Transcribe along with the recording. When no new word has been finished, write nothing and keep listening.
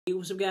Hey,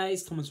 what's up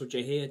guys, Thomas Rodger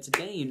here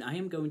today, and I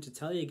am going to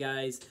tell you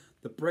guys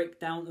the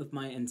breakdown of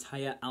my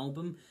entire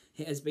album.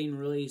 It has been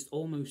released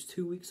almost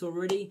 2 weeks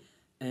already,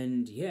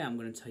 and yeah, I'm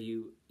going to tell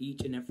you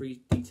each and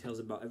every details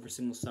about every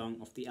single song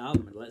of the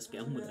album, and let's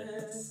get on with it.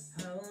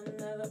 I will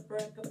never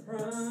break a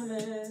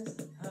promise,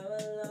 I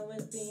will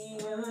always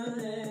be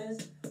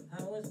honest.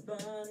 I was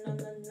born on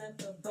the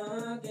 9th of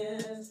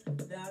August,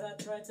 that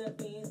I tried to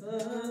be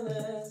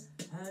flawless.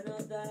 I know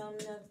that I'll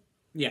never...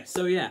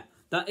 Yeah,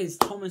 that is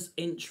Thomas'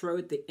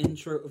 intro, the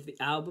intro of the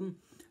album,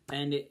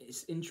 and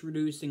it's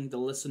introducing the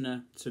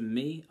listener to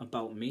me,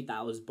 about me, that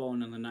I was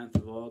born on the 9th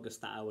of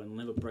August, that I will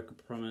never break a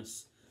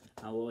promise,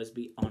 I'll always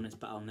be honest,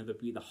 but I'll never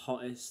be the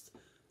hottest,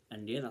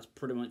 and yeah, that's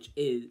pretty much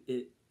it.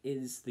 It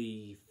is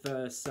the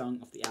first song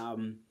of the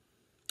album,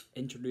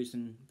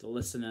 introducing the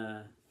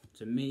listener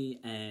to me,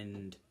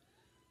 and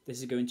this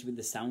is going to be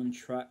the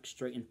soundtrack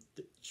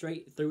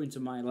straight through into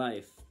my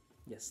life.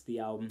 Yes, the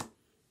album.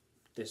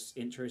 This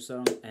intro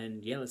song,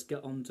 and yeah, let's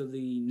get on to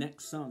the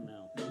next song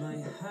now. My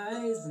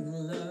highs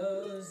and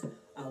lows,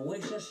 I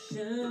wish I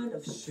should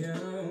have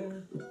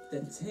shown the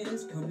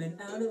tears coming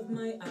out of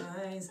my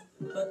eyes,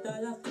 but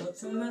that I thought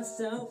to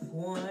myself,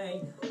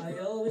 why? I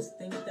always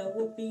think that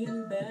would be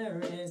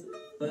embarrassed,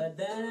 but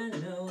that I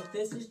know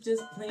this is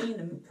just plain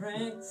in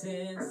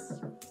practice.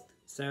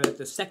 So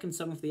the second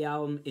song of the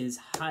album is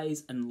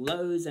Highs and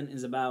Lows, and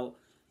is about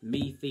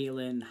me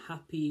feeling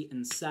happy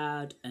and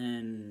sad,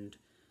 and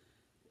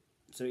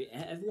so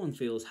everyone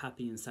feels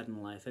happy and sad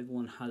in life.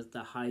 Everyone has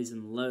their highs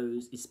and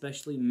lows,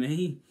 especially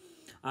me.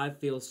 I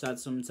feel sad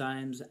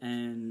sometimes,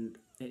 and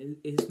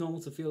it's normal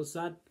to feel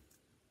sad.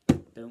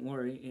 Don't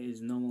worry, it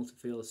is normal to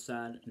feel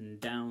sad and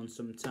down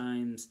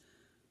sometimes.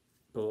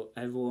 But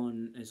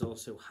everyone is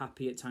also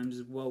happy at times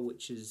as well,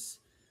 which is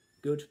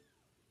good.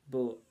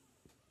 But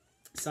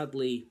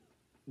sadly,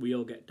 we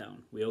all get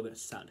down. We all get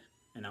sad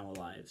in our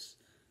lives.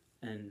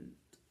 And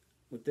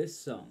with this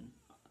song,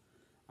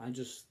 I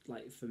just,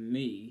 like, for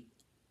me,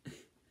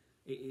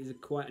 it is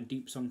quite a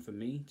deep song for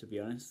me, to be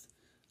honest.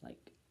 Like,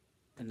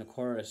 in the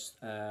chorus,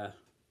 my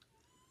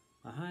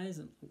eyes,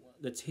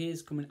 the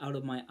tears coming out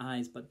of my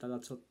eyes, but then I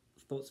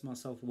thought to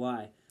myself,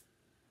 why?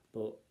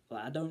 But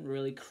like, I don't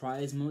really cry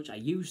as much. I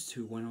used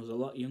to when I was a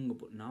lot younger,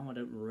 but now I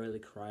don't really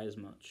cry as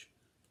much.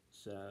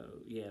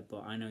 So, yeah,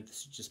 but I know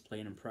this is just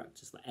playing in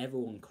practice. Like,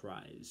 everyone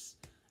cries,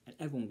 and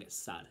everyone gets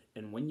sad.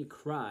 And when you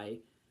cry,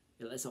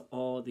 it lets out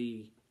all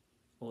the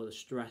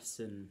stress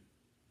and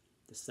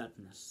the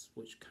sadness,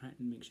 which kind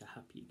of makes you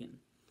happy again.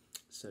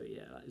 So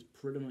yeah, that is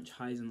pretty much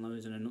highs and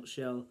lows in a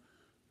nutshell.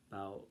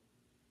 About,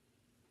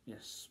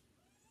 yes,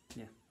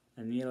 yeah.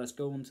 And yeah, let's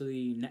go on to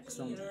the next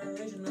song.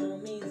 Original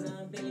means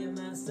I'm being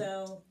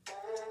myself,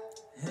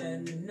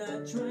 and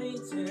not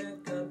trying to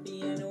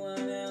copy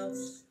anyone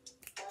else,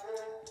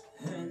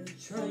 and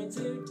trying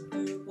to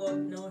do what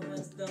no one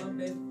has done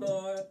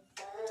before,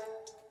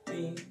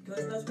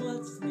 because that's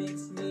what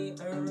makes me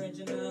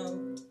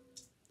original.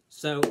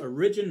 So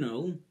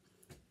original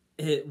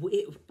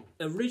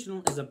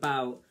is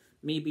about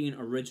me being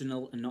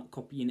original and not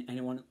copying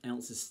anyone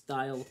else's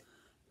style,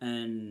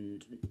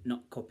 and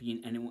not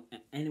copying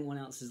anyone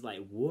else's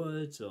like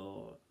words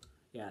or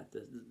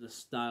the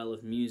style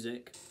of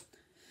music.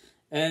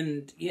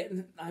 And yeah,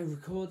 I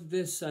recorded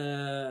this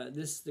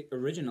the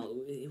original.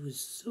 It was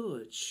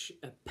such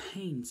a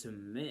pain to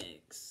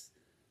mix.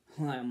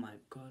 Like, oh my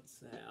god,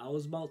 I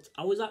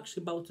was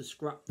actually about to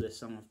scrap this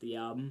song off the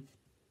album,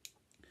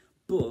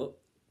 but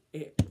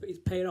it's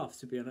paid off,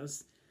 to be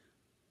honest.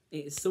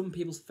 It's some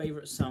people's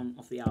favourite song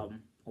of the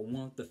album, or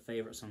one of the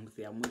favourite songs of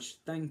the album, which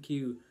thank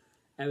you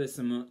ever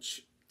so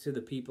much to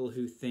the people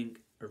who think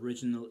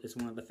Original is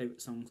one of the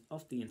favourite songs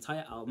of the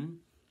entire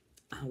album.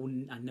 I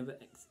never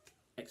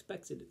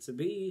expected it to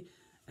be,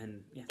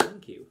 and yeah,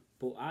 thank you.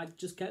 But I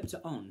just kept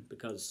it on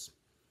because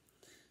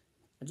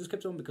I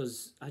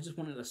just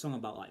wanted a song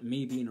about like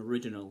me being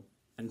original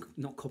and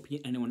not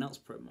copying anyone else,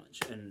 pretty much.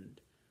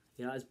 And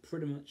yeah, that's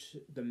pretty much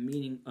the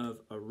meaning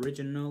of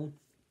original.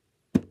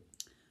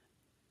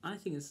 I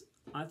think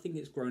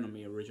it's grown on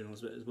me, original,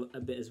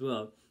 a bit as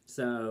well.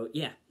 So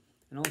yeah,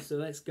 and also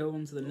let's go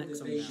on to the next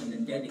song now. Motivation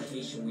and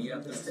dedication, we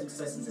have the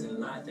successes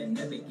in life and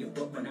never give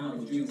up on our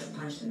dreams and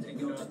passions. And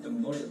you're not the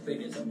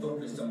motivators and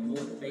focus on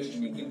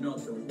motivation, and you're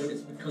not the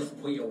winners because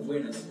we are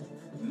winners.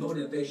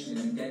 Motivation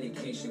and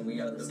dedication, we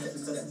are the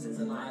successes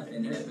in life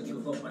and never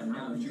give up on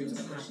our dreams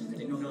and passions.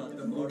 And you're not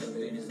the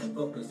motivators and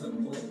focus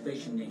on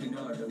motivation, and you're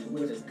not the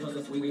winners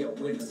because we are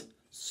winners.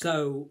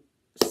 So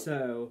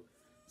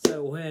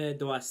where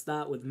do I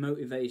start with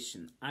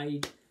motivation? I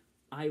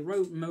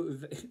wrote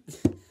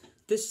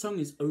This song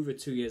is over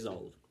 2 years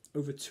old.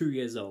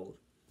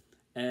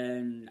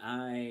 And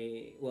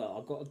I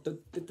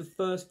did the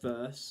first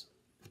verse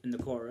in the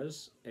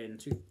chorus in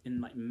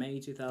like May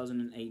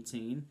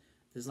 2018.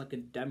 There's like a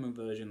demo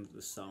version of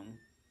the song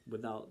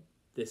without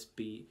this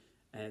beat,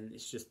 and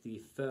it's just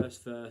the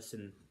first verse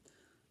in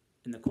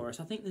the chorus.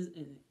 I think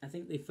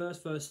the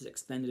first verse is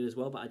extended as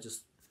well, but I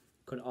just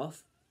cut it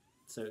off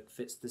so it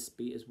fits this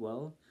beat as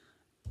well.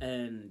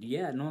 And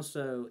yeah, and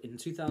also in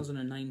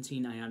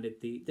 2019 I added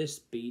this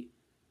beat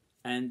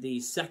and the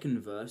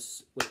second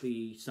verse with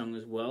the song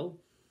as well.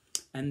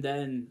 And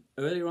then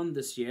earlier on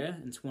this year,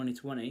 in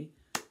 2020,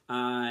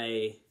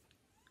 I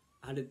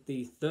added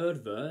the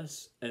third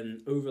verse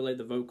and overlaid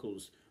the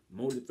vocals,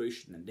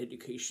 motivation and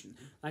dedication.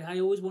 Like, I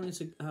always wanted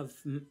to have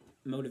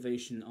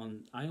motivation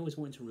on... I always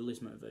wanted to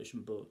release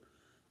motivation, but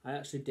I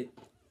actually did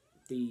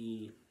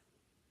the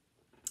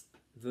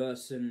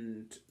verse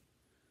and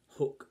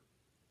hook.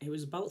 It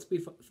was about to be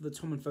for the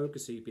Tom and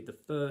Focus EP, the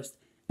first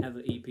ever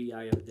EP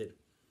I ever did.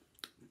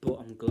 But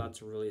I'm glad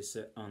to release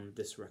it on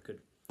this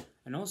record.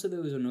 And also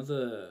there was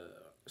another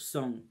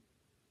song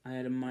I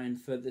had in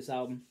mind for this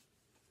album.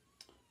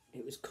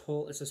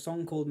 It's a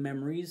song called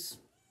Memories.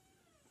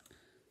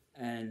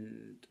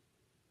 And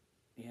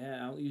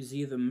yeah, I'll use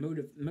either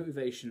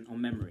motivation or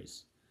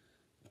memories.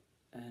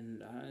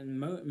 And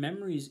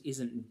memories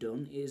isn't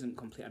done, it isn't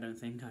complete, I don't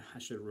think. I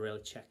should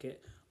really check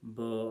it.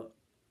 But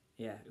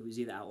yeah, it was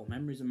either out or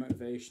memories or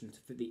motivation to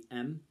fit the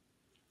M.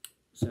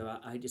 So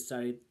I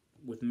decided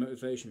with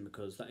motivation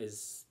because that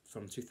is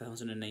from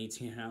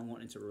 2018 and I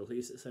wanted to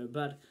release it so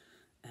bad.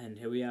 And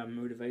here we are,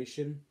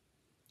 motivation.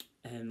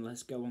 And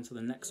let's go on to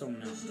the next song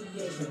now.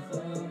 Appreciation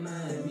for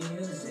my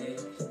music,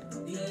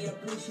 the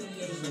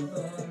appreciation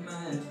for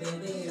my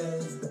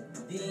videos,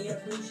 the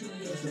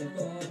appreciation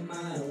for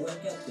my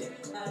work ethic.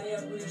 I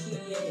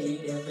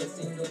appreciate every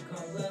single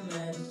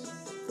compliment.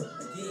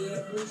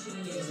 The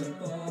appreciation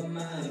for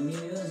my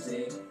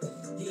music,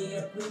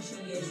 the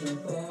appreciation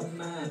for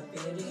my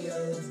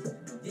videos,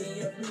 the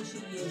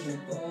appreciation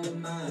for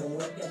my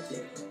work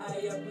ethic. I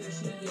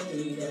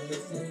appreciate every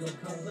single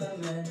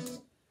compliment.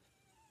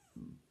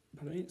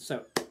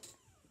 So,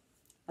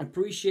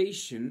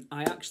 appreciation,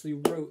 I actually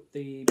wrote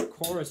the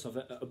chorus of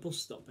it at a bus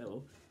stop,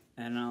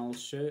 and I'll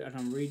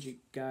read you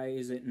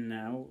guys it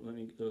now. Let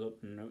me look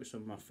up the notes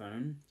on my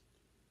phone.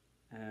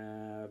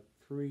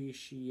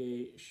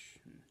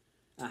 Appreciation.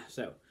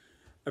 So,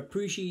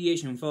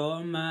 appreciation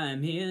for my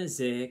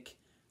music,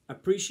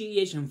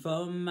 appreciation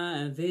for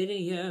my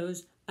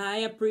videos. I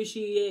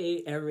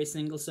appreciate every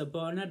single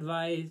support and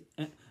advice.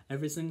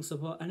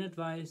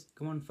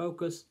 Come on,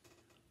 focus.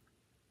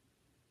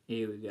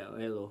 Here we go.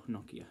 Hello,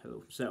 Nokia.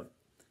 Hello. So,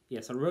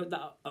 yes, I wrote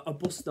that at a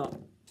bus stop.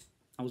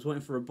 I was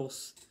waiting for a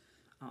bus.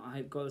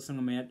 I got the song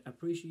on my head.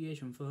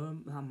 Appreciation for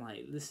him. I'm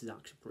like, this is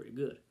actually pretty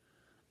good.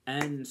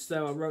 And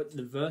so I wrote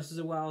the verses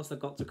a while. So I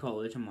got to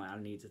college. I'm like, I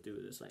need to do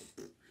this.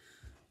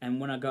 And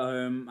when I got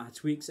home, I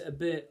tweaked it a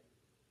bit.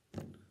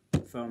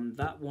 From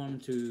that one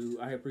to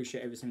I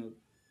appreciate every single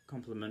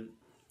compliment.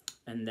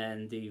 And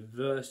then the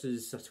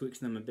verses, I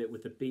tweaked them a bit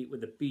with the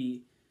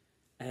beat.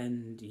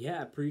 And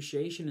yeah,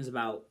 appreciation is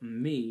about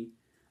me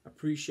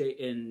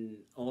appreciating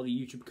all the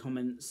YouTube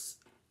comments,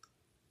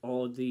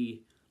 all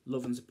the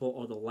love and support,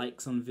 all the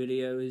likes on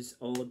videos,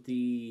 all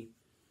the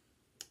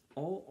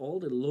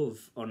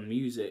love on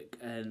music,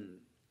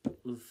 and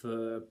love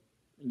for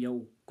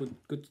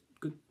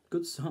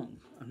good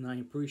song, and I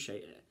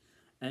appreciate it.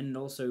 And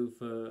also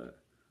for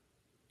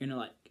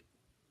like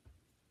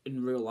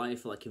in real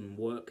life, like in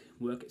work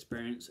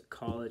experience at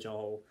college,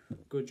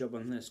 good job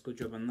on this, good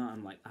job on that.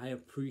 I'm like, I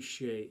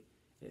appreciate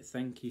it.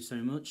 Thank you so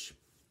much.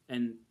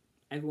 And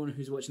everyone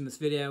who's watching this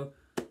video,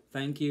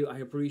 thank you. I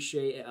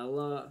appreciate it a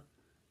lot.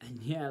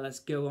 And yeah,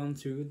 let's go on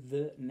to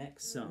the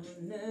next song.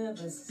 You'll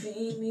never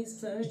see me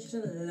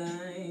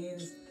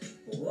socialize.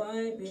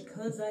 Why?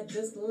 Because I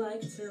just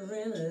like to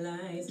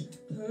realize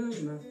who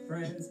my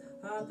friends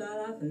are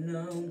that I've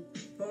known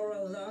for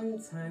a long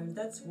time.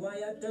 That's why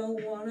I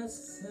don't want to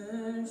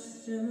socialize.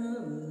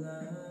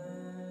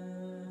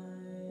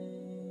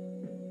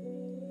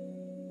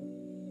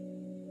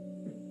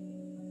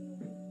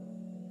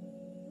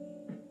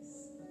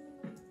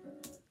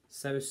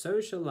 So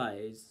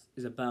socialize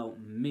is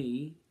about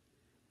me.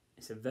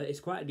 It's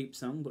quite a deep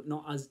song, but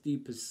not as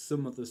deep as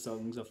some of the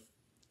songs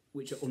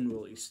which are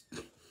unreleased.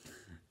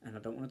 And I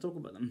don't want to talk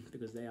about them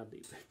because they are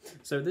deep.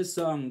 So this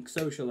song,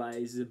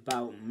 Socialize, is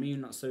about me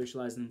not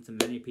socializing to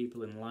many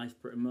people in life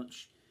pretty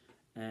much.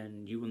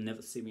 And you will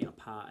never see me at a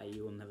party.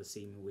 You will never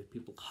see me with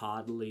people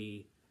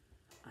hardly.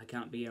 I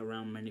can't be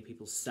around many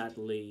people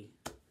sadly.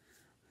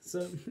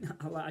 So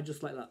I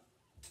just like that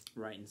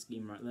writing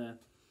scheme right there.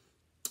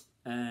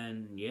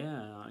 And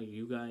yeah,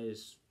 you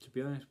guys, to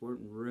be honest,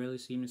 won't really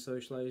see me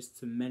socialize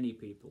to many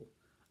people.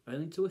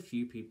 Only to a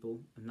few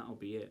people, and that'll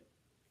be it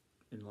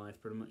in life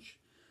pretty much.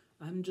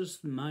 I'm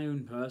just my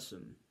own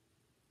person,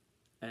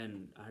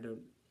 and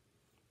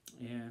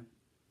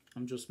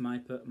I'm just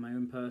my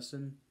own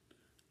person,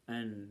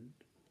 and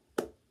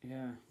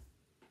yeah.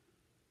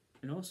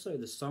 And also,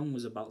 the song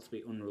was about to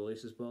be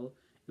unreleased as well.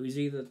 It was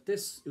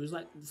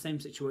like the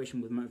same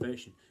situation with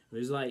Motivation. It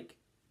was like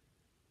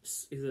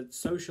either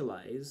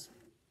Socialize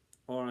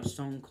or a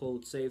song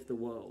called Save the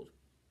World,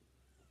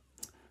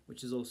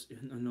 which is also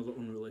another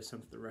unreleased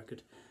song for the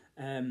record.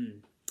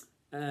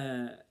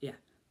 Yeah.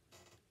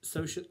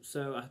 So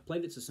I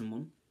played it to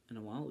someone in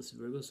a while. This is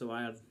very good. So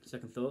I had a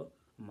second thought.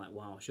 I'm like,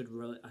 wow, I should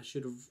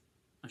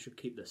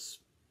keep this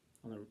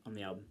on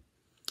the album.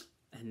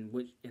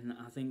 and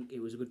I think it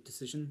was a good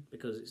decision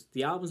because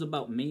the album's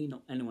about me,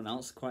 not anyone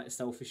else. Quite a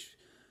selfish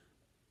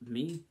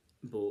me,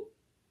 but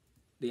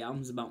the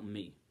album's about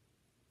me.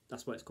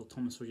 That's why it's called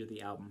Thomas Rodger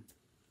the Album.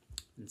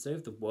 And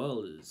Save the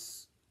World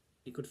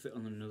it could fit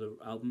on another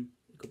album.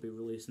 It could be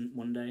released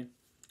one day,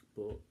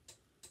 but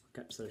I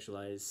kept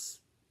Socialize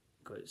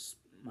because it's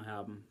my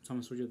album,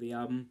 Thomas Rodger the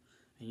Album.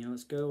 And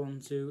let's go on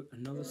to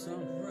another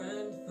song. My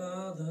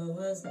grandfather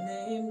was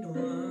named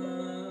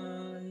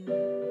Ron.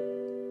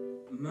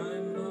 My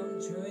mom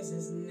chose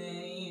his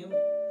name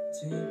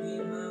to be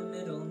my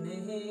middle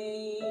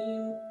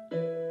name.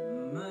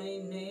 My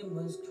name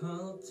was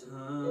called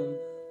Tom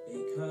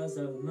because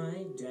of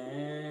my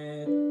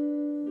dad.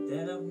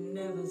 That I've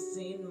never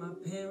seen my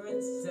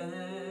parents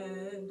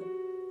sad,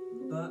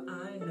 but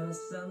I know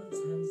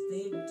sometimes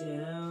deep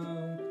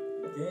down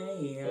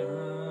they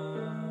are.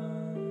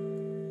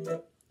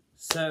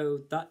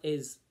 So that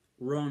is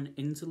Ron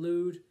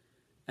Interlude,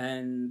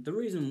 and the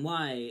reason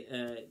why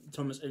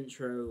Thomas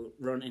Intro,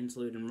 Ron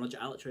Interlude, and Rodger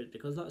Outro is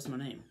because that's my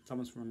name,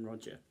 Thomas Ron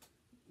Rodger.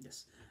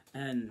 Yes,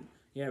 and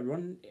yeah,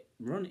 Ron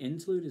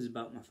Interlude is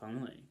about my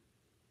family,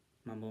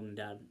 my mum and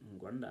dad and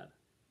granddad.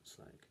 It's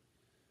like,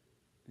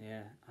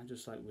 yeah, I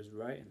just like was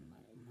writing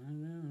like,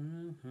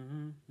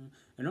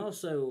 and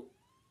also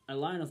a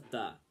line of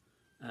that.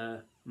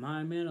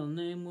 My middle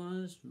name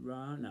was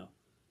Ron. No,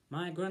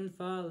 my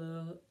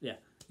grandfather. Yeah.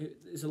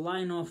 It's a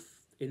line off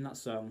in that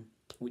song,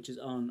 which is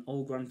on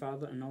Old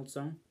Grandfather, an old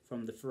song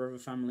from the Forever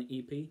Family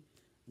EP,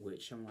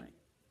 which I'm like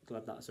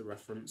glad that's a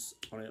reference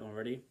on it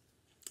already.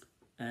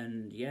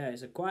 And yeah,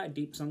 it's quite a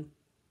deep song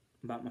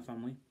about my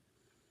family.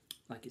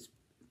 Like it's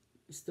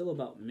still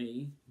about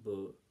me,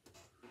 but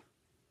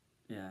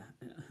yeah,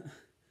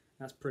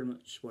 that's pretty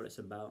much what it's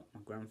about.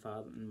 My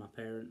grandfather and my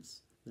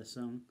parents. This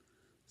song.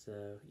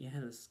 So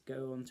yeah, let's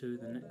go on to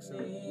the next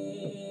song.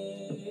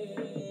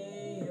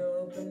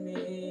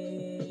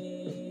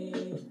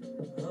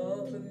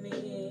 Open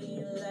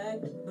me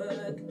like a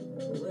bug,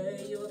 where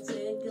you'll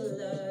take a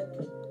look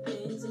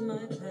into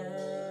my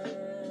past,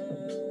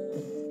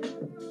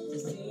 to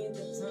see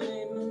the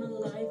time in my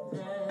life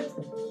past.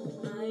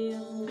 I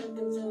am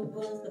looking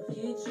towards the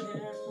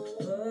future,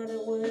 but I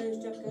wish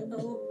I could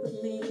open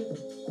me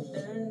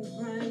and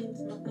write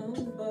my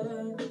own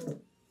book.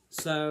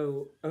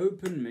 So,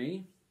 Open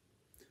Me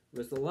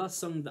was the last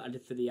song that I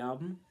did for the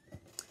album,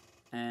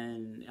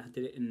 and I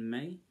did it in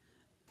May,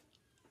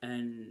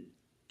 and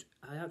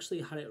I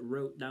actually had it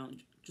wrote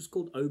down, just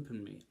called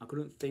Open Me. I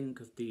couldn't think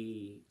of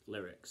the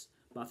lyrics,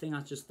 but I think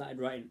I just started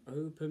writing,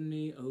 Open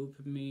me,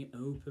 open me,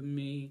 open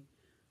me,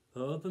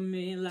 open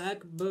me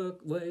like a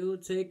book where you'll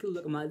take a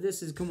look. I'm like,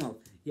 this is, come on,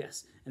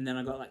 yes. And then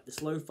I got like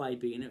the lo-fi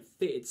beat, and it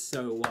fitted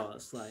so well.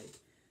 It's like,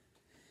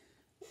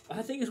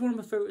 I think it's one of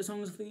my favourite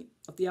songs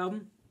of the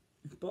album.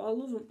 But I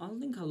love them. I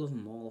think I love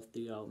them all off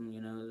the album.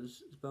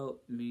 It's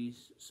about me.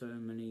 So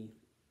many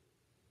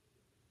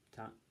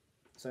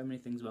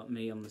things about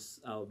me on this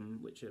album,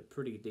 which are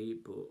pretty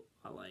deep. But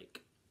I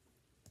like,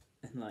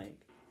 and like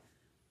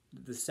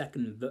the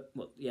second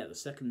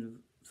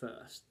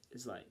verse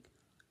is like,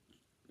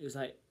 it's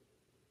like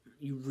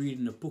you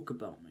reading a book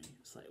about me.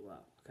 It's like,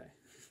 wow, okay,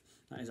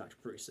 that is actually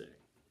pretty sick.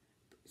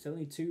 It's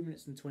only 2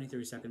 minutes and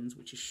 23 seconds,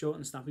 which is short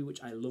and snappy,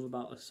 which I love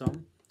about a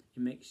song.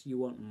 It makes you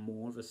want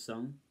more of a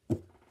song.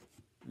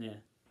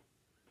 Yeah.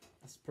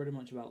 That's pretty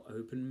much about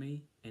Open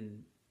Me.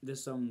 And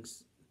this song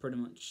pretty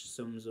much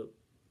sums up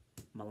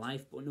my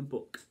life, but in a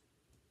book.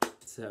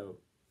 So,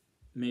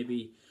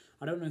 maybe,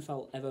 I don't know if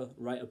I'll ever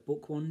write a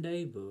book one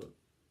day, but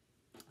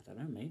I don't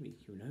know, maybe.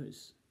 Who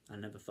knows? I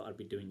never thought I'd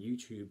be doing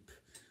YouTube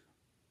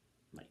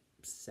like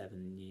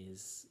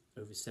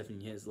over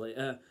 7 years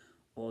later,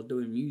 or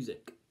doing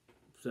music.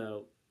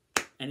 So,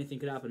 anything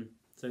could happen.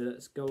 So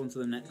let's go on to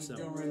the next song.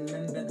 Don't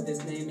remember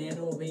this name,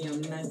 it'll be a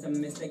nice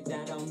mistake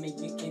that I'll make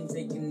you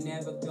intake. You're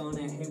never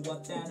gonna hate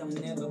what that I'm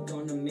never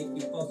gonna make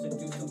you false or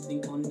do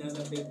something I'll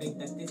never be fake.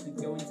 That this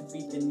is going to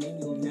be the name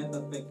you'll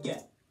never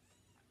forget.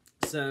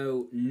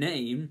 So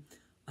Name,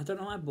 I don't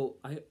know why, but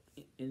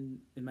in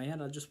my head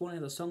I just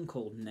wanted a song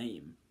called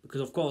Name,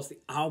 because of course the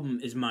album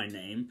is my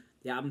name,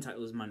 the album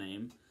title is my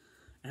name,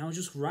 and I was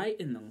just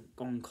writing them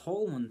on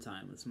call one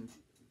time with some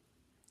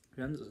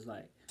friends. It was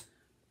like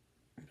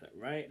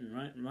writing.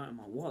 I'm like,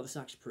 wow, this is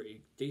actually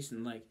pretty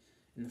decent. Like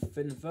in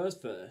the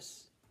first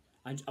verse,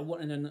 I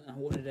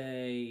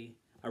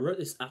wrote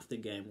this after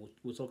game.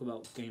 We'll talk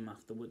about game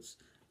afterwards.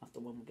 After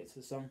when we get to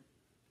the song.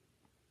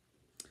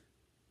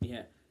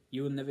 Yeah,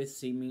 you will never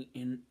see me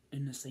in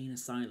insane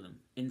asylum.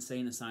 And it's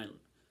like,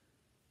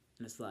 oh,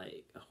 that's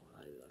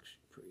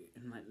actually pretty,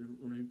 and like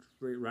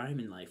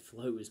rhyming like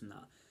flows and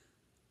that.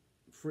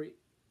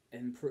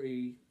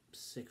 Pretty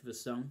sick of the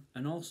song.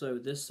 And also,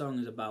 this song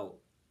is about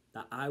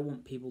that I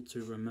want people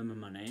to remember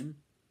my name,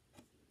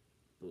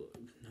 but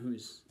who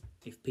knows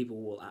if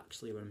people will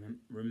actually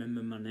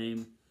remember my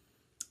name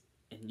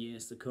in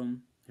years to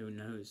come. Who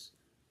knows?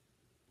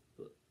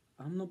 But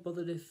I'm not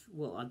bothered if.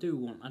 Well, I do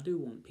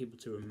want people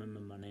to remember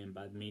my name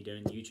by me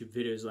doing YouTube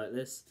videos like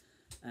this,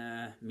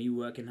 me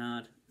working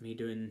hard, me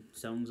doing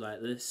songs like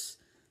this.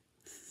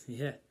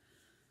 yeah,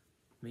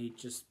 me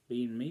just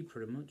being me,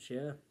 pretty much.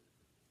 Yeah,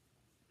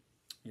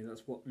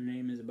 that's what the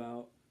name is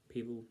about.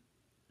 People,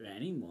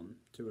 anyone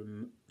to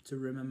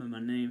remember my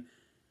name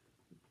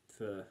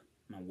for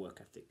my work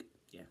ethic.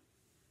 Yeah,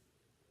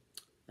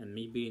 and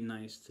me being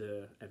nice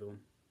to everyone,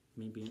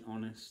 me being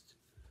honest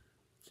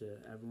to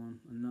everyone,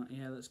 and that.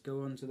 Yeah, let's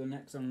go on to the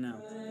next song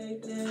now.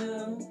 Right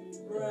now,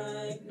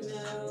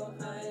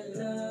 I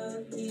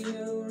love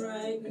you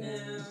right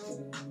now.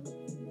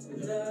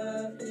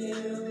 Love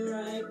you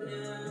right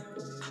now.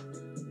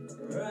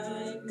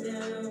 Right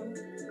now,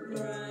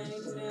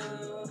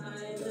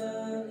 I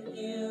love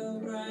you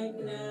right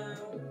now.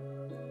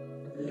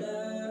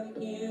 Love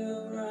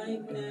you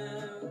right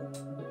now.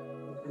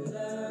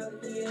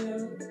 Love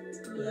you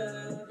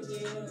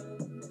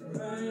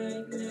right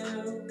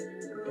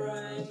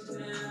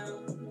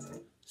now.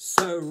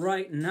 So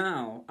right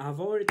now, I've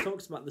already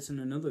talked about this in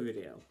another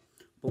video,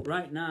 but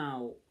right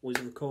now was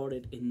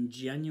recorded in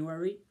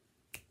January,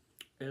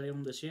 early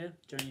on this year,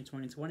 January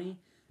 2020,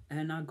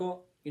 and I got,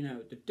 you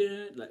know,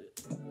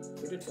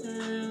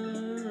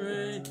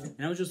 and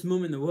I was just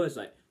mumming the words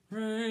like,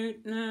 right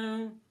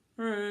now,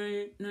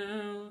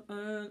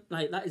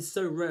 like that is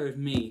so rare of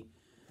me.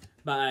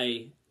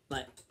 By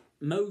like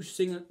most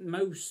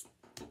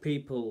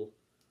people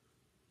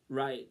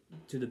write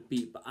to the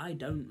beat, but I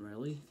don't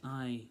really.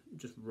 I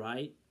just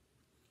write,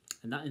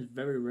 and that is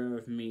very rare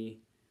of me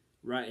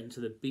writing to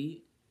the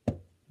beat.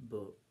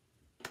 But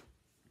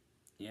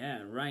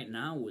yeah, right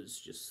now was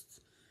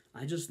just,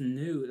 I just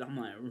knew. I'm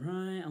like,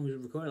 right. I was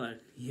recording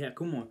like, yeah,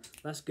 come on,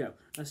 let's go.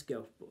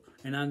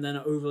 And then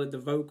I overlaid the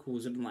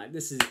vocals and I'm like,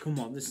 this is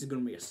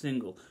gonna be a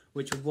single,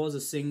 which was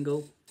a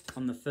single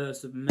on the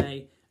 1st of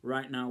May.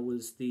 Right Now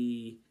was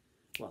the,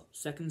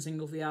 second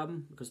single for the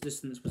album, because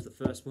Distance was the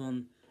first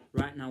one.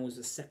 Right Now was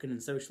the second,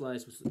 and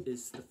Socialize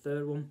is the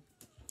third one.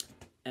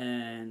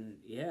 And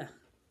yeah,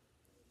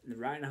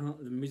 Right Now,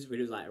 the music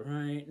video is like,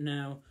 right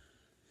now.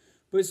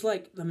 But it's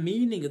like, the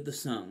meaning of the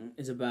song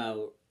is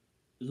about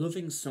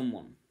loving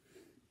someone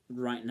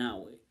right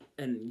now,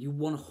 and you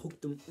want to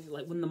hook them,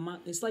 like when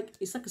it's like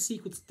a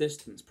sequel to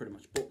Distance, pretty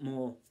much, but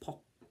more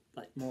pop,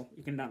 like more,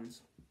 you can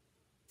dance.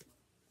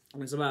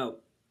 And it's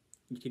about,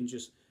 you can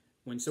just,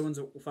 when someone's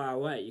far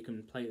away, you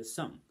can play the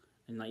song,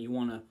 and like you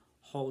want to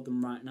hold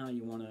them right now,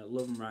 you want to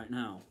love them right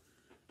now,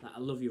 like I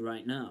love you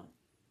right now.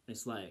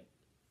 It's like,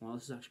 well,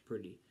 this is actually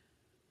pretty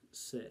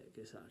sick.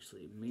 It's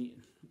actually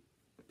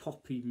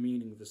poppy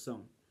meaning of the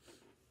song.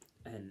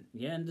 And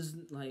yeah, and there's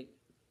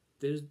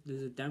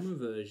a demo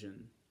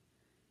version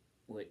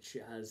which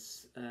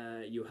has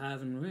you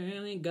haven't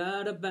really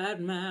got a bad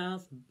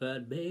mouth,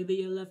 but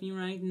baby I love you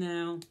right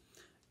now.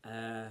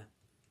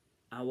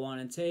 I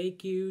wanna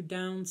take you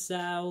down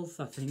south,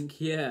 I think.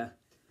 Yeah,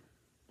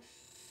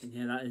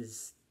 that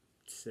is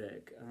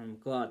sick. I'm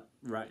glad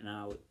right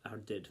now I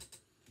did.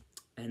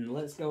 And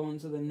let's go on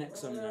to the next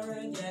song now.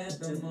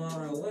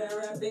 Tomorrow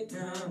where I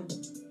become.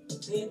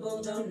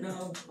 People don't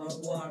know of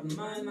what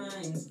my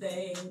mind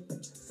stays.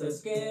 So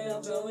scared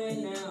of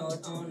going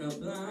out on a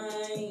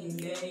blind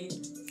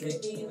date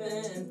to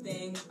even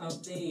think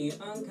of the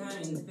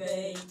unkind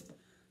fate.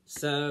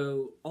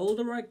 So,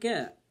 older I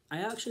get, I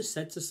actually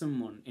said to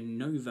someone in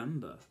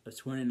November of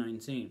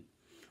 2019,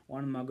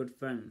 one of my good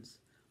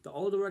friends, the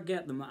older I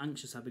get, the more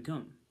anxious I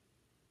become.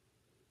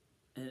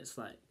 And it's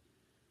like,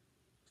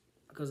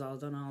 because I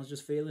don't know, I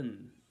was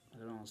feeling,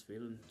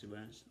 to be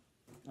honest.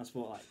 That's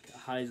what, like,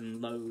 highs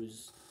and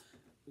lows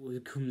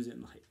comes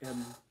in, like,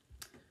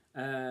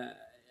 I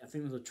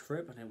think there was a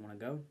trip I didn't want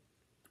to go,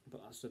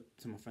 but I said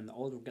to my friend, the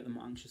older I get, the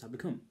more anxious I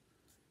become.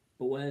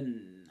 But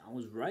when I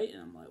was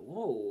writing, I'm like,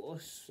 whoa,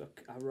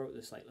 I wrote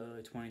this, like,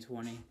 early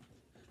 2020.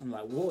 I'm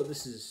like, whoa,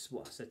 this is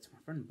what I said to my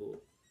friend,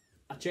 but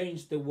I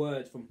changed the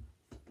word from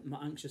my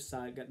anxious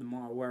side, get the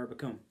more aware I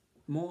become.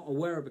 More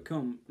aware I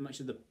become, I'm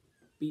actually the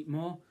beat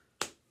more,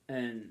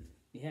 and,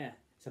 yeah,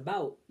 it's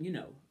about, you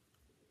know,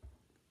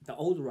 the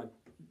older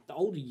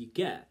you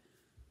get,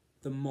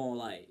 the more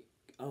like,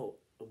 oh,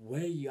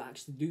 aware you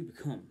actually do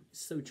become.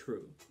 It's so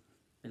true,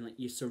 and like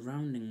your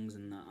surroundings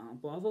and that.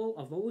 But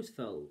I've always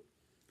felt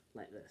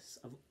like this.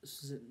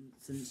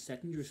 Since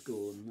secondary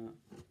school and that.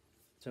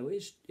 So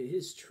it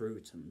is true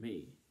to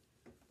me.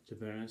 To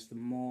be honest, the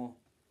more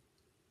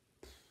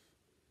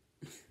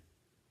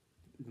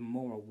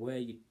aware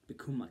you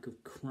become, like,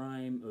 of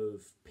crime,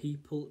 of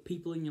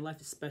people in your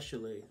life,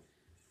 especially.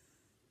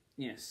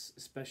 Yes,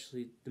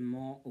 especially the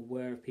more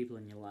aware of people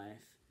in your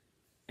life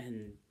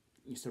and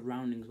your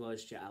surroundings while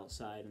you're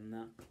outside and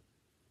that.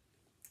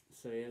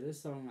 So yeah, this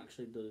song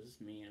actually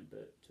does mean a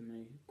bit to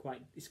me.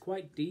 It's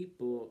quite deep,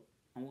 but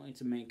I wanted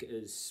to make it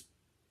as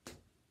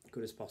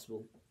good as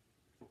possible.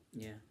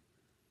 Yeah.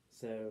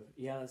 So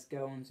yeah, let's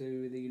go on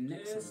to the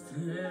next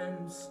song.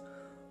 Distance,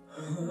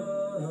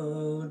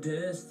 oh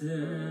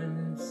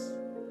distance.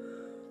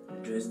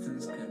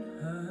 Distance can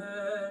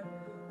hurt,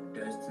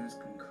 distance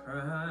can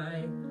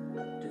cry,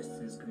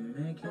 distance can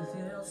make you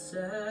feel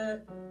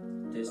sad,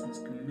 distance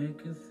can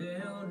make you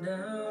feel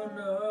down.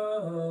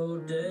 Oh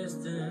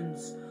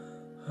distance,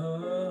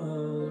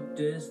 Oh,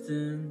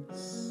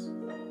 distance.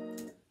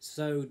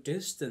 So,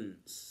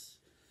 distance.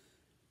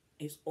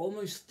 It's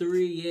almost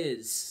 3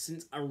 years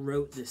since I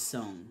wrote this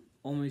song.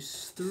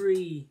 Almost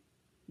 3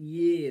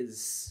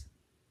 years.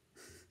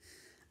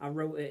 I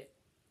wrote it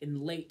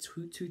in late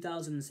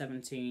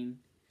 2017.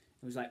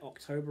 It was like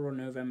October or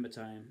November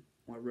time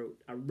when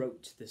I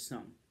wrote this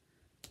song.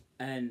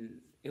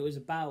 And it was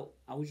about,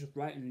 I was just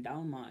writing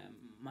down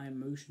my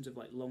emotions of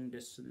like long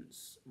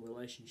distance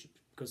relationships,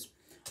 because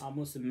I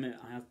must admit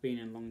I have been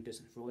in long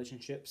distance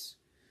relationships.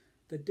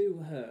 They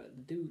do hurt.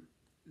 They do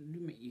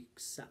make you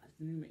sad.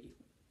 They do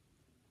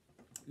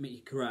make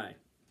you cry.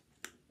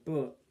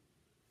 But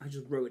I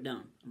just wrote it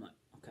down. I'm like,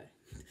 okay.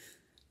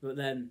 But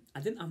then I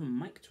didn't have a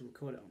mic to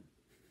record it on.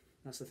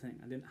 That's the thing.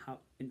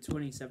 In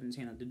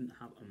 2017 I didn't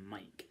have a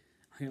mic.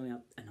 I only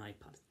had an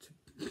iPad.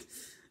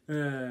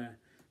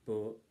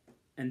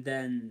 And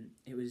then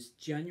it was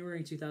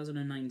January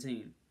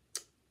 2019.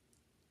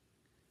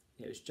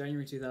 Yeah, it was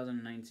January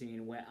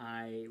 2019 where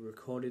I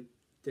recorded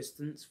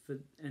Distance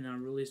and I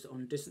released it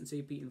on Distance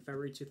EP in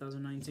February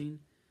 2019.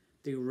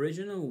 The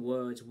original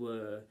words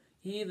were,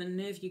 even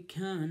if you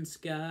can't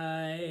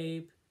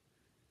Skype,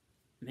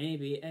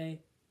 maybe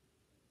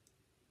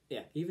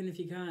even if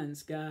you can't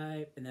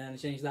Skype, and then I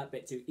changed that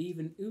bit to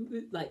even,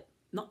 like,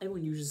 not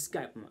everyone uses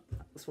Skype.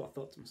 That's what I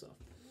thought to myself.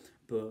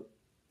 But,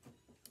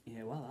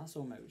 yeah, well, that's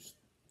almost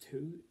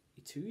two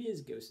years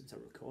ago since I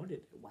recorded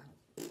it. Wow.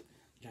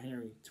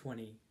 January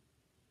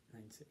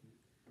 2019.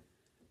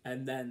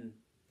 And then,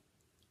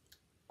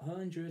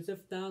 hundreds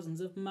of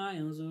thousands of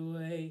miles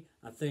away.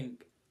 I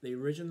think the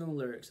original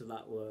lyrics of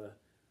that were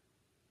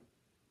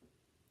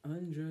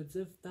hundreds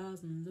of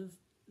thousands of...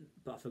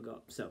 But I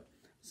forgot.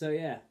 So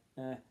yeah.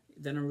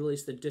 Then I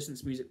released the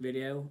Distance music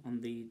video on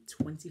the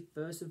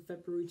 21st of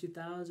February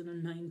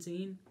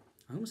 2019.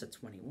 I almost said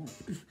 21.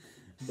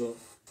 But,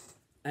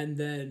 and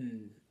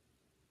then,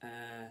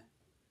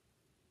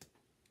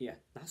 yeah,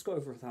 that's got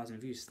over 1,000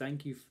 views.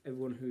 Thank you for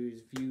everyone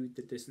who's viewed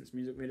the Distance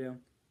music video.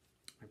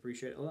 I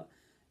appreciate it a lot.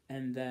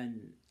 And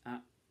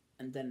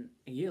then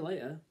a year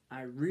later,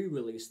 I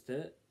re-released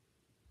it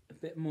a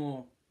bit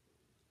more.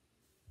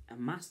 I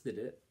mastered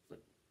it,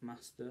 like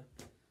master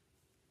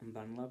on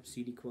BandLab,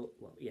 CD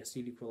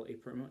quality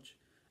pretty much.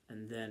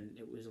 And then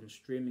it was on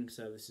streaming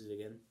services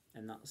again,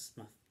 and that's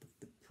the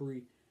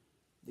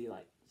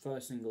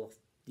first single off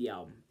the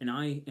album. And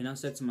I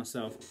said to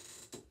myself,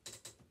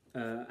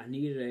 I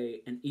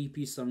needed an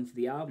EP song for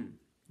the album,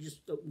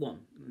 just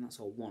one, and that's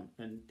all, one.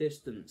 And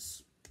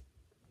Distance.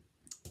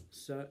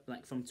 So,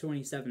 like, from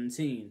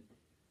 2017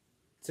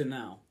 to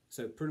now.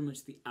 So, pretty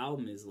much the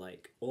album is,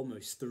 like,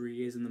 almost 3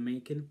 years in the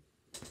making.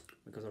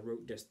 Because I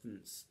wrote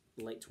Distance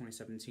late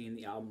 2017.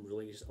 The album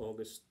released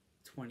August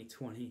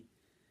 2020.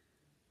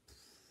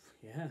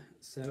 Yeah,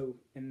 so,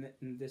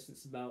 Distance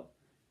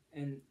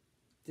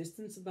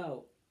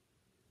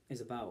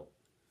is about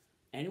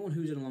anyone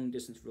who's in a long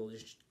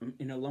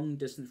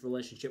distance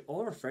relationship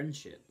or a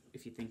friendship,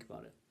 if you think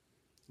about it.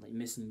 Like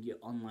missing your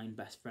online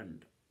best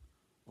friend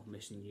or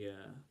missing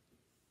your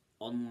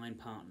online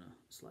partner.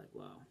 It's like,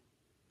 wow.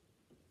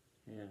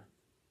 Yeah.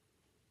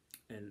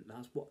 And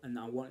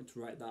I wanted to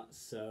write that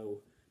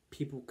so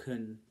people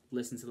can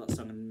listen to that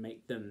song and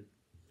make them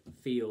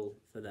feel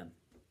for them.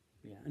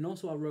 Yeah. And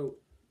also I wrote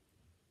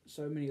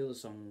so many other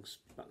songs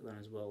back then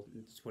as well,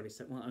 in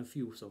 2017, well, a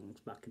few songs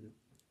back in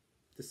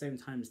the same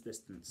time as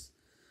Distance.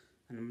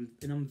 And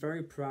I'm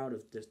very proud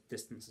of this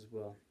Distance as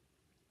well.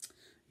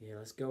 Yeah,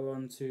 let's go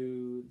on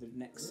to the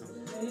next song.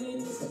 We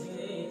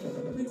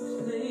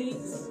play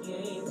this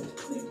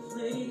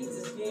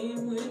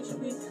game which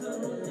we call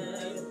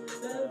life.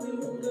 That we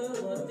will go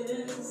up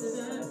there, so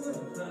that I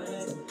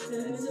provide.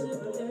 That is to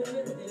put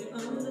everything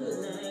on the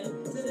line.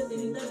 So to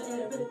think that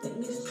everything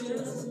is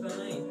just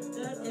fine.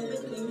 That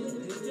everything you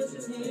do just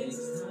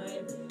takes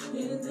time.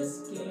 In this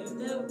game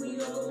that we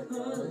all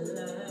call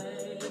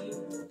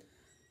life.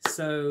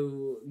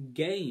 So,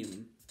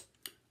 game.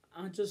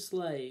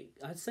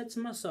 I said to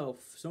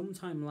myself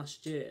sometime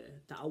last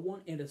year that I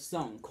wanted a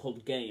song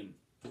called Game.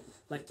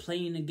 Like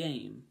playing a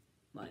game.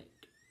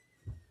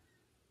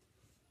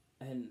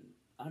 And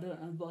I don't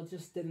know, but I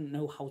just didn't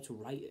know how to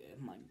write it.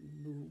 I'm like,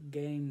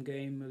 game.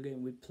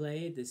 We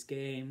played this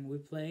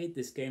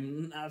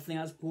game. I think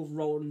that's what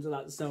rolled into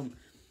that song.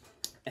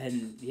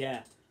 And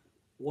yeah,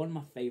 one of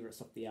my favourites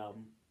of the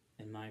album,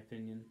 in my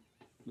opinion.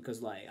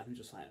 Because I'm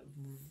just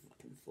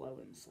fucking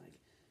flowing. It's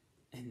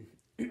and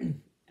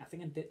I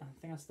think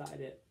I started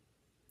it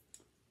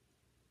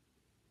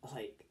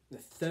the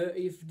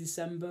 30th of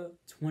December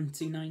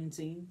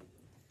 2019.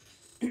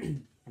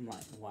 I'm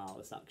like, wow,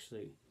 it's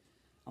actually,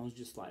 I was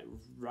just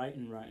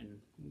writing,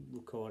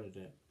 recorded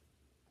it.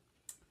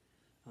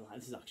 I'm like,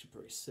 this is actually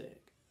pretty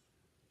sick.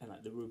 And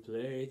the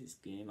replay this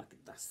game,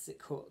 that's a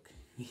sick hook.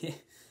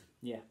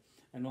 Yeah.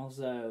 And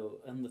also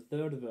on the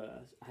third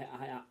verse,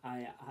 I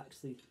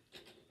actually,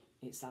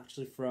 it's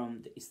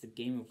the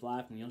Game of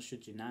Life, and we all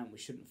should unite, we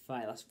shouldn't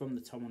fight. That's from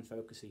the Tom and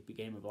Focus EP,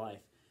 Game of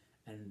Life.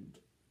 And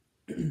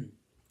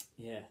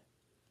yeah,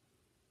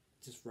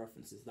 just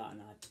references that,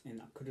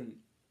 and I couldn't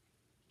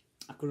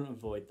I couldn't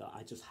avoid that.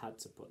 I just had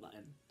to put that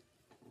in.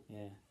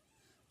 Yeah.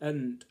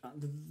 And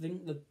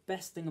the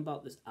best thing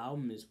about this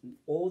album is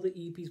all the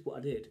EPs what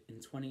I did in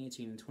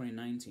 2018 and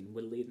 2019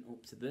 were leading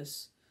up to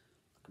this.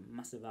 Like a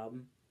massive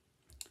album.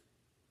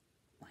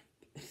 Like,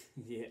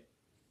 yeah.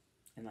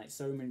 And like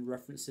so many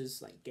references,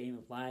 like Game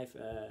of Life,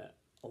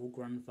 Old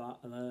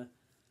Grandfather,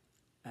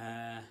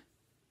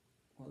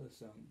 what other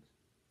songs?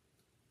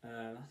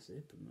 That's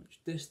it pretty much.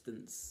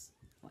 Distance,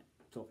 like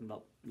talking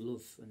about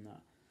love and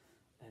that.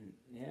 And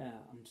yeah,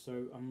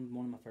 I'm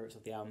one of my favourites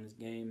of the album is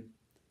Game.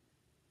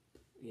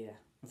 Yeah,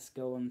 let's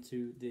go on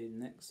to the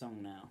next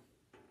song now.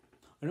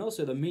 And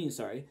also the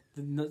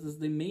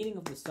meaning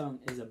of the song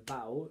is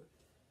about,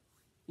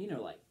 you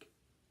know, like,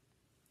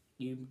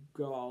 you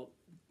go out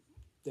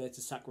there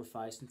to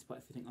sacrifice and to put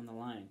everything on the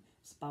line.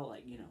 It's about,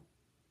 like, you know,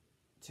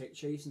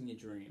 chasing your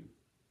dream,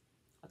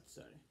 I'd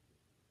say.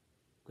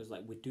 Because,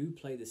 like, we do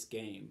play this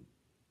game,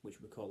 which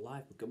we call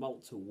life. We go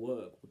out to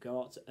work, we go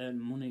out to earn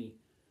money.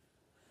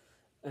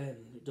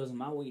 It doesn't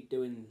matter what you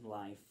do in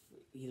life,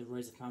 either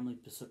raise a family,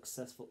 be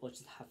successful, or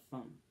just have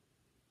fun.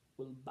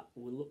 We'll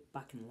look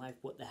back in life,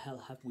 what the hell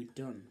have we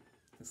done?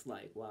 It's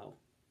like, wow.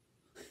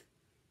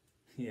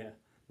 Yeah,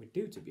 we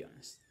do, to be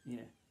honest.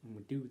 Yeah, and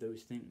we do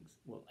those things.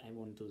 Well,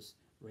 everyone does,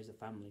 raise a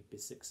family, be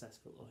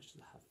successful, or just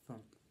have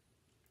fun.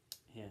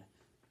 Yeah.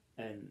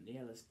 And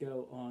yeah, let's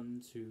go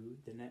on to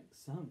the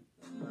next song.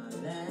 My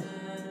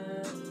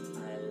laugh,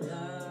 I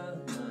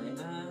love my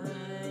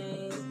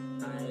eyes,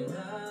 I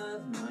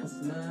love my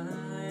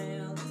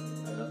smile,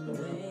 I love the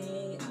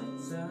way I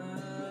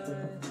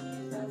talk.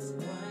 That's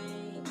why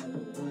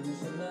everyone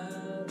should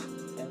love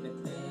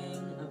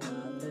everything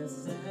about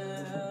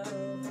themselves.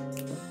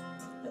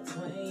 That's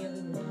why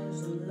everyone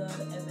should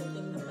love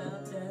everything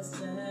about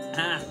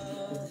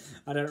themselves.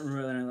 I don't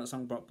really know that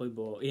song properly,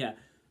 but yeah.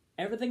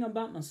 Everything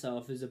about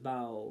myself is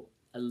about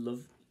a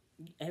love.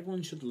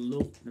 Everyone should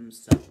love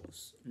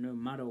themselves, no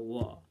matter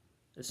what.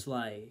 It's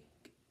like,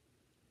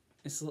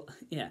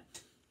 yeah.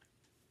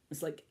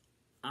 It's like,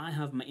 I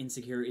have my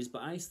insecurities,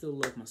 but I still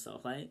love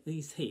myself. Like,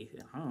 these teeth,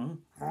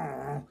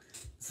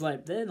 it's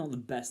like, they're not the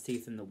best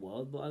teeth in the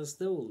world, but I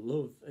still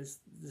love,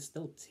 they're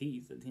still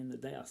teeth at the end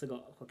of the day. I still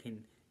got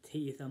fucking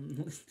teeth.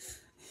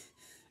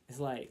 It's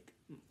like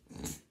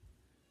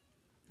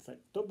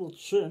double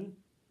chin.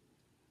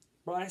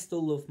 But I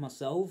still love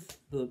myself,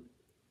 but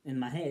in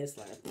my head it's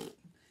like,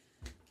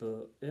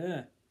 but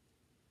yeah.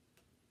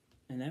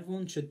 And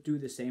everyone should do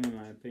the same, in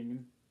my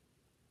opinion.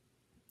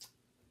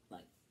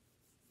 Like,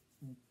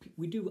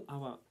 we do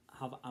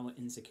have our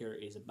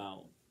insecurities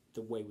about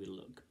the way we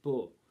look,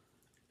 but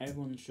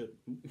everyone should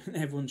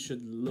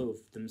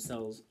love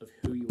themselves of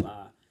who you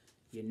are,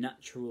 your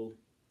natural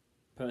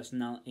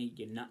personality,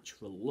 your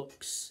natural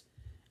looks.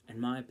 In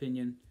my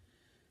opinion,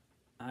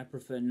 I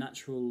prefer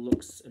natural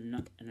looks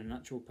and a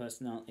natural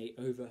personality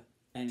over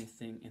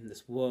anything in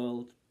this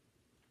world.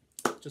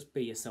 Just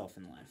be yourself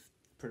in life.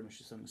 Pretty much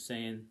just what I'm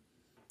saying.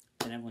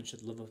 And everyone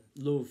should love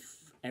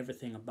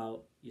everything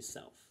about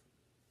yourself.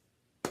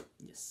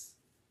 Yes.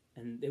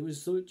 And it was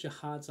such a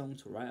hard song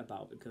to write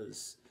about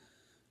because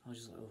I was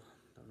just like, oh,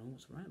 I don't know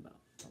what to write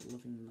about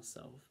loving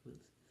myself.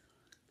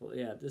 But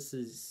yeah,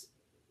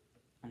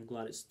 I'm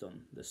glad it's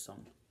done, this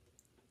song.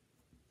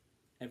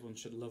 Everyone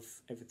should love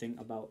everything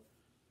about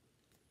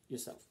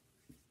yourself,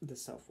 the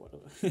self,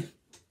 whatever.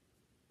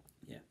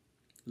 Yeah,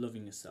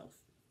 loving yourself.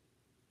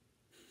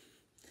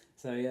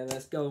 So yeah,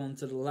 let's go on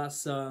to the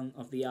last song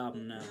of the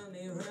album now. Call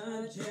me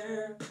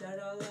Rodger, that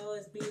I'll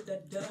always be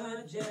the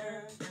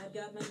Dodger. I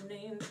got my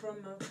name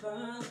from my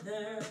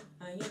father.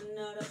 I am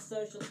not a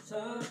social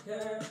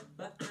talker,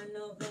 but I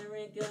know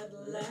very good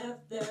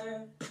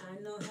laughter. I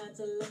know how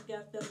to look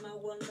after my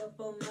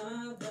wonderful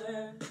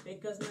mother,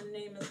 because my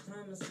name is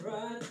Thomas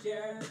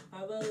Rodger.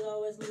 I will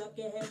always look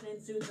ahead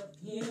into the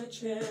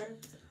future.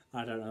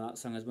 I don't know that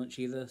song as much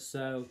either.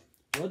 So,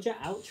 Rodger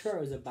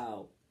outro is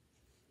about,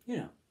 you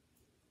know,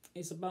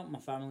 it's about my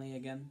family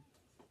again.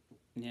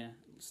 Yeah,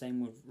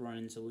 same with Run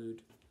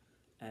Interlude.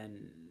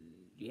 And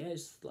yeah,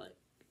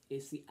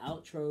 it's the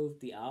outro of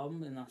the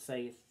album, and I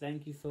say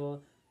thank you for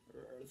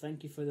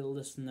the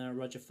listener,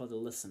 Rodger for the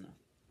listener.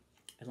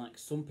 And like,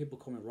 some people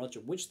call me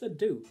Rodger, which they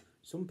do.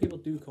 Some people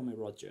do call me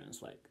Rodger, and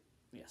it's like,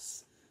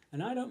 yes.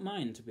 And I don't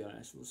mind, to be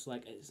honest. It's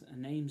like, a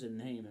name's a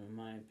name, in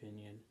my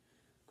opinion.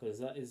 Because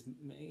it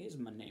is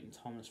my name,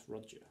 Thomas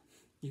Rodger.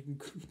 You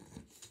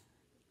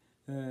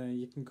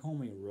can call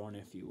me Ron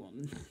if you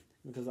want,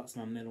 because that's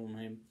my middle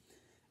name.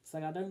 It's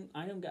like, I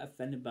don't get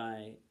offended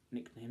by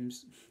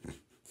nicknames.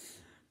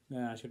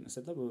 No, I shouldn't have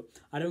said that, but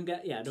I don't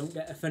get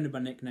offended by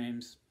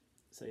nicknames.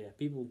 So yeah,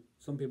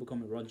 some people call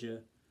me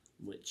Rodger,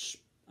 which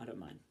I don't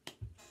mind.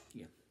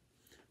 Yeah.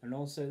 And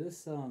also this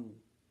song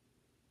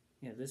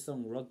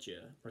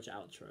Rodger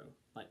outro.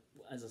 Like,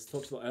 as I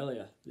talked about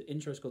earlier, the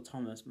intro is called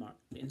Thomas,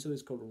 the intro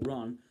is called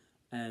Ron,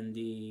 and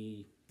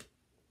the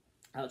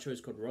outro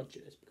is called Rodger.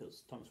 It's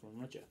because Thomas Ron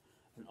Rodger.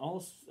 And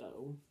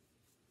also,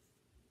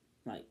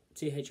 like,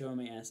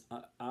 THOMAS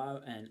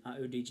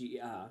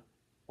RNRODGER,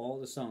 all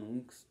the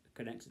songs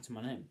connected to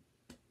my name,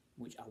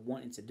 which I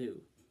wanted to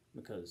do.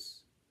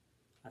 because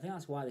I think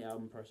that's why the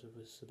album process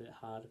was a bit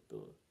hard,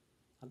 but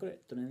I got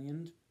it done in the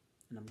end,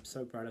 and I'm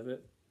so proud of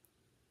it.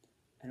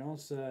 And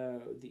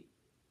also, the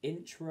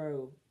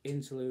intro,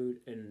 interlude,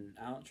 and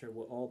outro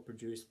were all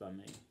produced by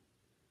me.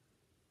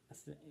 I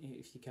think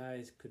if you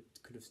guys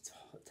could have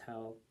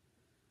tell,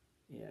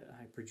 yeah,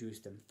 I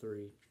produced them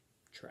 3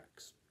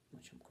 tracks,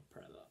 which I'm quite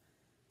proud of that.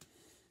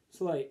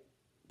 So like,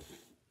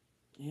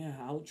 yeah,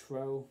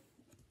 outro,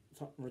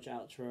 Rodger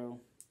outro.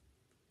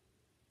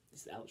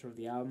 It's the outro of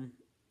the album,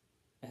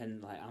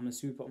 and like I'm a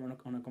super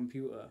on a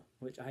computer,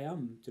 which I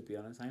am, to be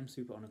honest. I am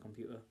super on a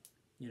computer,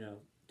 you know,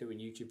 doing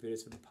YouTube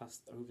videos for the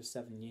past over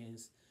 7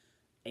 years,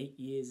 8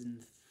 years in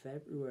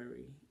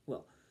February.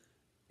 Well,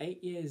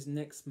 8 years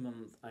next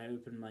month. I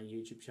opened my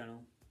YouTube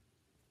channel,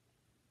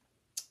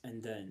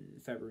 and then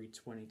February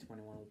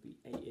 2021 will be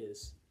 8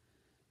 years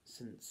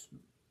since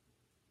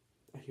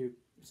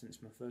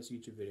my first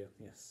YouTube video.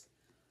 Yes,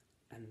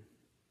 and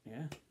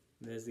yeah.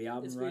 There's the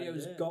album. This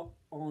video's got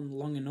on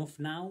long enough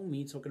now,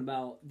 me talking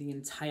about the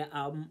entire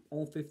album,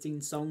 all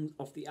 15 songs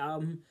off the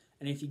album.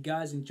 And if you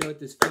guys enjoyed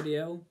this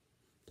video,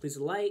 please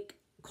like,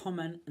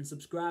 comment, and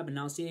subscribe. And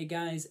I'll see you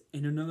guys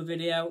in another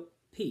video.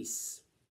 Peace.